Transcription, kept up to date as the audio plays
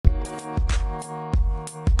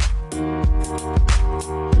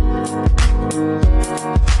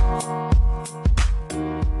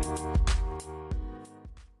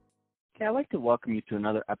to welcome you to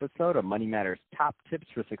another episode of Money Matters Top Tips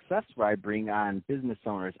for Success, where I bring on business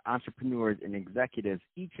owners, entrepreneurs, and executives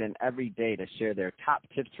each and every day to share their top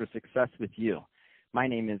tips for success with you. My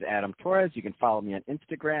name is Adam Torres. You can follow me on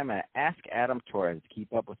Instagram at AskAdamTorres.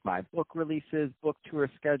 Keep up with my book releases, book tour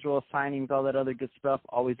schedule, signings, all that other good stuff.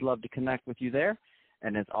 Always love to connect with you there.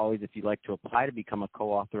 And as always, if you'd like to apply to become a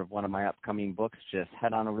co-author of one of my upcoming books, just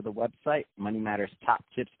head on over to the website,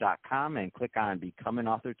 moneymatterstoptips.com, and click on Become an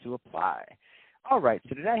Author to apply. All right,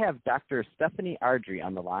 so today I have Dr. Stephanie Ardrey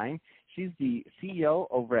on the line. She's the CEO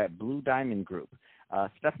over at Blue Diamond Group.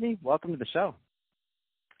 Stephanie, welcome to the show.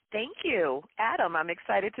 Thank you, Adam. I'm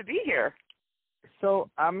excited to be here. So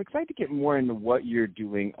I'm excited to get more into what you're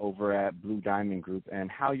doing over at Blue Diamond Group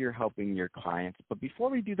and how you're helping your clients. But before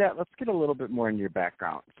we do that, let's get a little bit more into your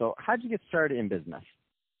background. So how did you get started in business?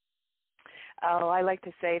 Oh, I like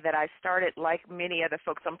to say that I started like many other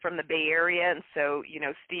folks. I'm from the Bay Area, and so,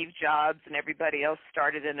 Steve Jobs and everybody else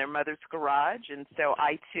started in their mother's garage, and so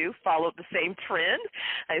I, too, followed the same trend.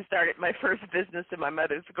 I started my first business in my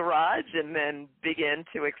mother's garage and then began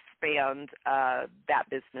to expand that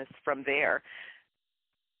business from there.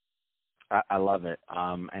 I love it.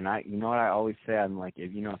 And you know what I always say? I'm like,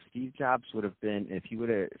 if Steve Jobs would have been, if you would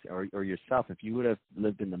have, or yourself, if you would have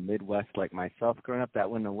lived in the Midwest like myself growing up, that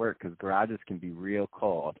wouldn't have worked because garages can be real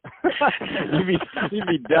cold. you'd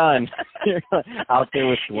be done out there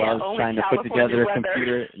with gloves trying to put together a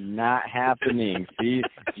computer. Not happening. See,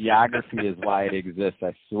 geography is why it exists.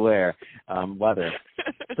 I swear. Weather.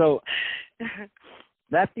 So.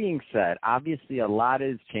 That being said, obviously a lot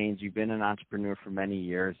has changed. You've been an entrepreneur for many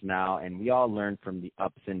years now, and we all learn from the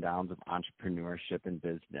ups and downs of entrepreneurship and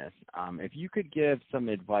business. If you could give some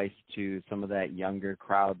advice to some of that younger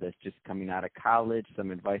crowd that's just coming out of college,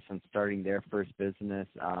 some advice on starting their first business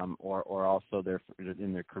or also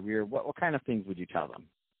in their career, what kind of things would you tell them?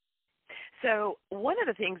 So one of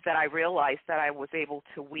the things that I realized that I was able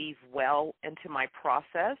to weave well into my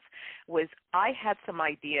process was I had some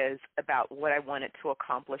ideas about what I wanted to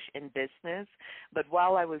accomplish in business, but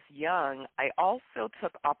while I was young, I also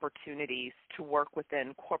took opportunities to work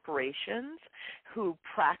within corporations who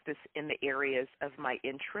practice in the areas of my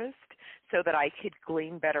interest so that I could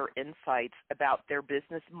glean better insights about their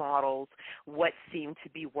business models, what seemed to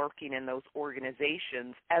be working in those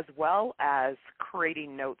organizations, as well as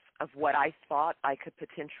creating notes of what I thought I could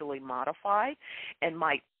potentially modify and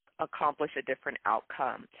might accomplish a different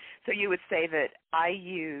outcome. So you would say that I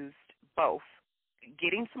used both.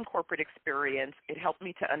 Getting some corporate experience, it helped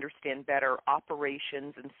me to understand better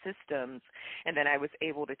operations and systems, and then I was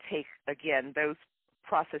able to take, again, those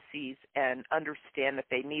processes and understand that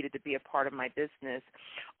they needed to be a part of my business.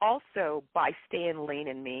 Also, by staying lean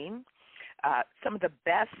and mean, some of the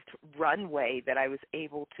best runway that I was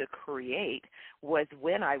able to create was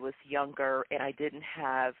when I was younger and I didn't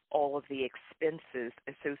have all of the expenses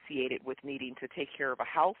associated with needing to take care of a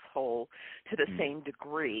household to the same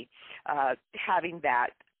degree. Having that,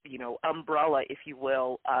 umbrella, if you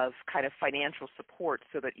will, of kind of financial support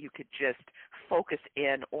so that you could just focus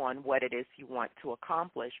in on what it is you want to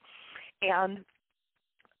accomplish. And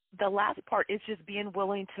the last part is just being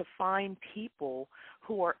willing to find people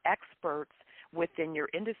who are experts within your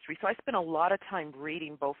industry. So I spent a lot of time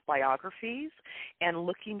reading both biographies and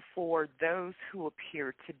looking for those who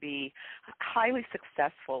appear to be highly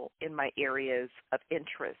successful in my areas of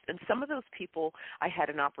interest. And some of those people I had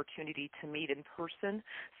an opportunity to meet in person.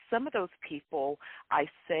 Some of those people I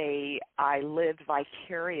say I lived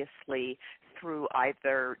vicariously through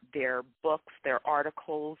either their books, their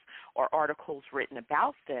articles, or articles written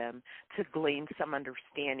about them to glean some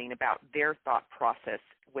understanding about their thought process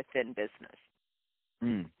within business.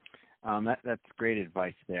 That's great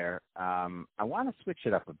advice there. I want to switch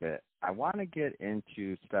it up a bit. I want to get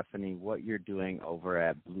into, Stephanie, what you're doing over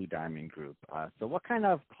at Blue Diamond Group. So what kind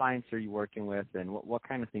of clients are you working with, and what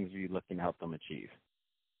kind of things are you looking to help them achieve?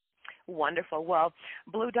 Wonderful. Well,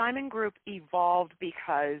 Blue Diamond Group evolved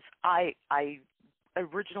because I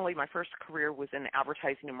originally, my first career was in the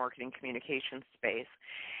advertising and marketing communications space,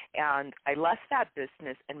 and I left that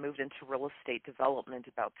business and moved into real estate development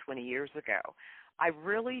about 20 years ago. I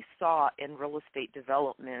really saw in real estate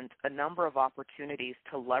development a number of opportunities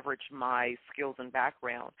to leverage my skills and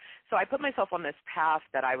background. So I put myself on this path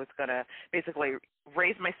that I was going to basically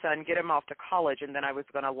raise my son, get him off to college, and then I was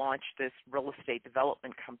going to launch this real estate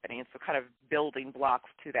development company, and so kind of building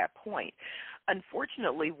blocks to that point.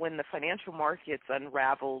 Unfortunately, when the financial markets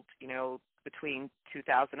unraveled, between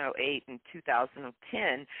 2008 and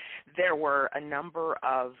 2010, there were a number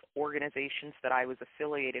of organizations that I was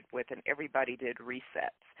affiliated with, and everybody did resets.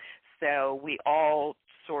 So we all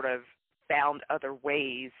sort of found other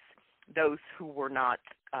ways those who were not,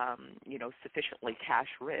 sufficiently cash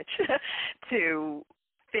rich to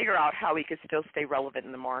figure out how we could still stay relevant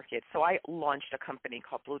in the market. So I launched a company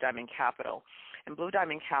called Blue Diamond Capital. And Blue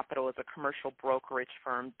Diamond Capital is a commercial brokerage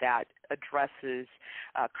firm that addresses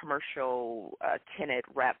commercial tenant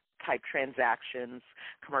rep type transactions,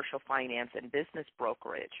 commercial finance, and business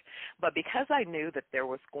brokerage. But because I knew that there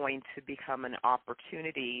was going to become an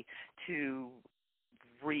opportunity to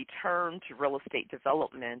return to real estate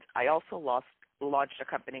development, I also launched a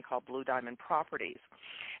company called Blue Diamond Properties.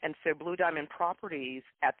 And so Blue Diamond Properties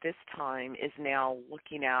at this time is now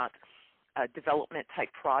looking at development type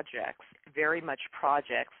projects, very much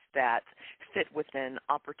projects that fit within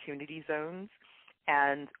opportunity zones.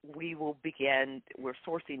 And we're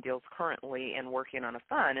sourcing deals currently and working on a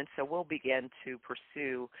fund, and so we'll begin to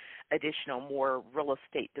pursue additional more real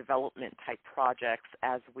estate development type projects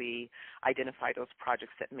as we identify those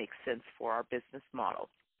projects that make sense for our business model.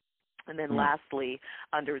 And then lastly,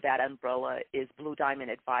 under that umbrella is Blue Diamond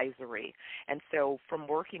Advisory. And so from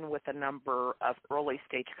working with a number of early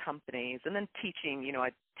stage companies and then teaching, I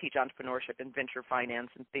teach entrepreneurship and venture finance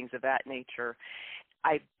and things of that nature,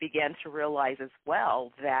 I began to realize as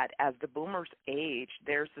well that as the boomers age,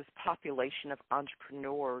 there's this population of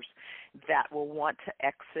entrepreneurs that will want to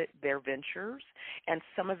exit their ventures, and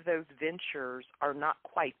some of those ventures are not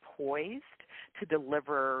quite poised to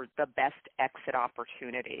deliver the best exit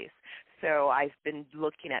opportunities. So I've been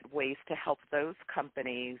looking at ways to help those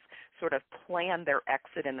companies sort of plan their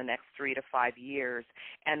exit in the next 3 to 5 years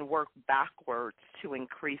and work backwards to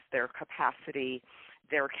increase their capacity,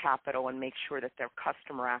 their capital, and make sure that their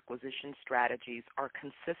customer acquisition strategies are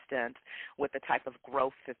consistent with the type of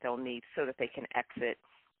growth that they'll need so that they can exit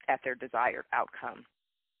at their desired outcome.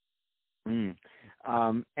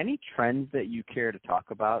 Any trends that you care to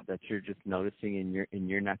talk about that you're just noticing in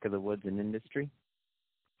your neck of the woods in industry?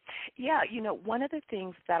 Yeah, one of the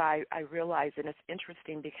things that I realize, and it's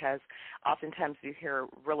interesting because oftentimes you hear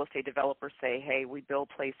real estate developers say, hey, we build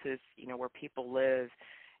places, where people live,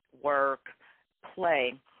 work,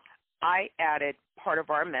 play. I added part of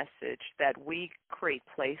our message that we create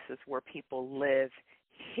places where people live,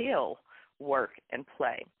 heal, work, and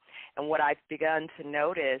play. And what I've begun to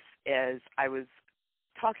notice is I was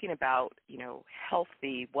talking about,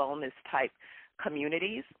 healthy wellness type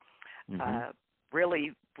communities,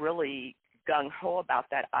 really, really gung-ho about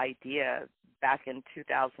that idea back in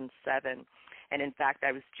 2007. And in fact,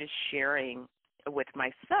 I was just sharing with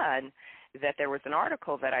my son that there was an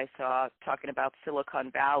article that I saw talking about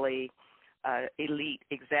Silicon Valley elite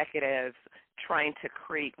executives trying to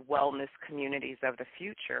create wellness communities of the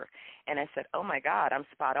future. And I said, oh, my God, I'm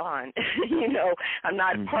spot on. I'm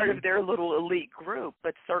not part of their little elite group,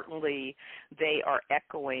 but certainly they are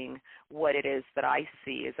echoing what it is that I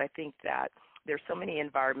see. Is I think that there's so many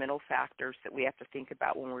environmental factors that we have to think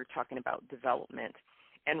about when we're talking about development.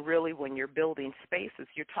 And really, when you're building spaces,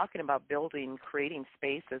 you're talking about creating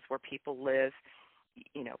spaces where people live,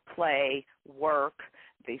 play, work,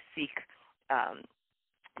 they seek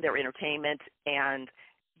their entertainment, and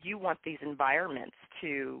you want these environments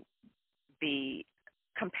to be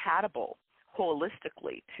compatible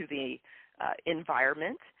holistically to the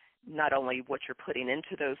environment, not only what you're putting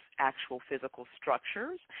into those actual physical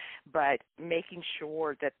structures, but making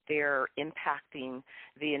sure that they're impacting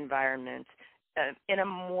the environment in a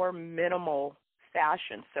more minimal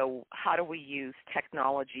fashion. So how do we use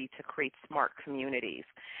technology to create smart communities?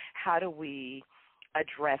 How do we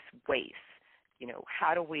address waste?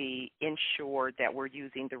 How do we ensure that we're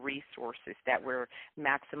using the resources, that we're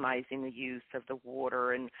maximizing the use of the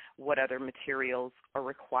water and what other materials are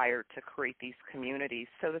required to create these communities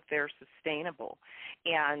so that they're sustainable?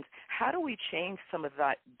 And how do we change some of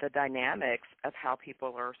the dynamics of how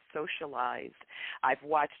people are socialized? I've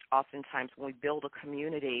watched oftentimes when we build a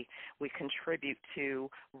community, we contribute to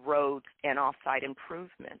roads and off-site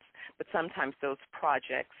improvements, but sometimes those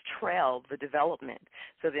projects trail the development.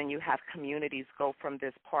 So then you have communities go from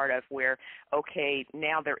this part of where, okay,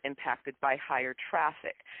 now they're impacted by higher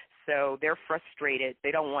traffic. So they're frustrated.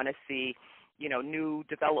 They don't want to see, new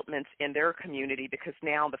developments in their community because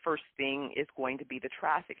now the first thing is going to be the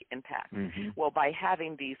traffic impact. Well, by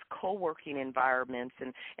having these co-working environments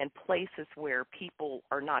and places where people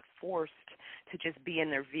are not forced to just be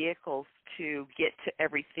in their vehicles to get to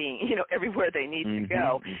everything, everywhere they need to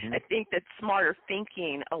go, I think that smarter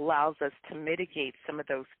thinking allows us to mitigate some of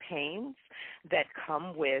those pains that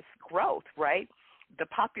come with growth, right? The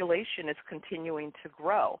population is continuing to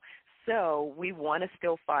grow. So we want to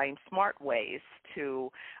still find smart ways to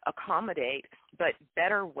accommodate, but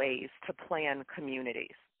better ways to plan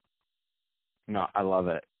communities. No, I love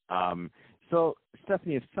it. So,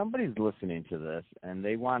 Stephanie, if somebody's listening to this and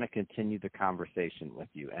they want to continue the conversation with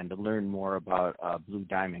you and to learn more about Blue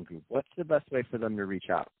Diamond Group, what's the best way for them to reach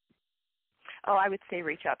out? Oh, I would say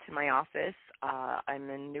reach out to my office. I'm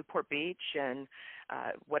in Newport Beach, and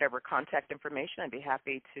whatever contact information I'd be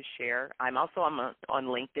happy to share. I'm also on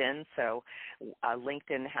LinkedIn, so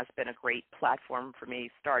LinkedIn has been a great platform for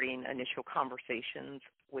me starting initial conversations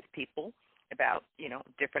with people about,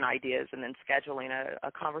 different ideas and then scheduling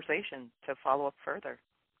a conversation to follow up further.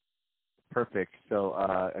 Perfect. So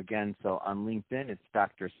again, so on LinkedIn, it's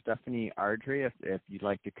Dr. Stephanie Ardrey if you'd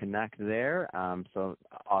like to connect there. So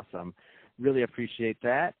awesome. Really appreciate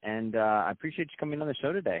that. And I appreciate you coming on the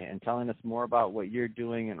show today and telling us more about what you're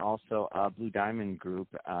doing and also Blue Diamond Group,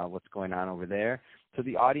 what's going on over there. To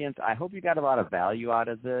the audience, I hope you got a lot of value out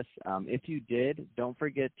of this. If you did, don't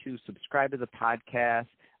forget to subscribe to the podcast,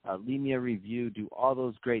 leave me a review, do all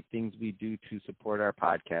those great things we do to support our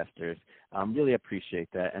podcasters. Really appreciate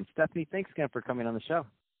that. And Stephanie, thanks again for coming on the show.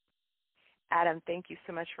 Adam, thank you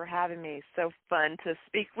so much for having me. So fun to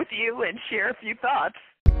speak with you and share a few thoughts.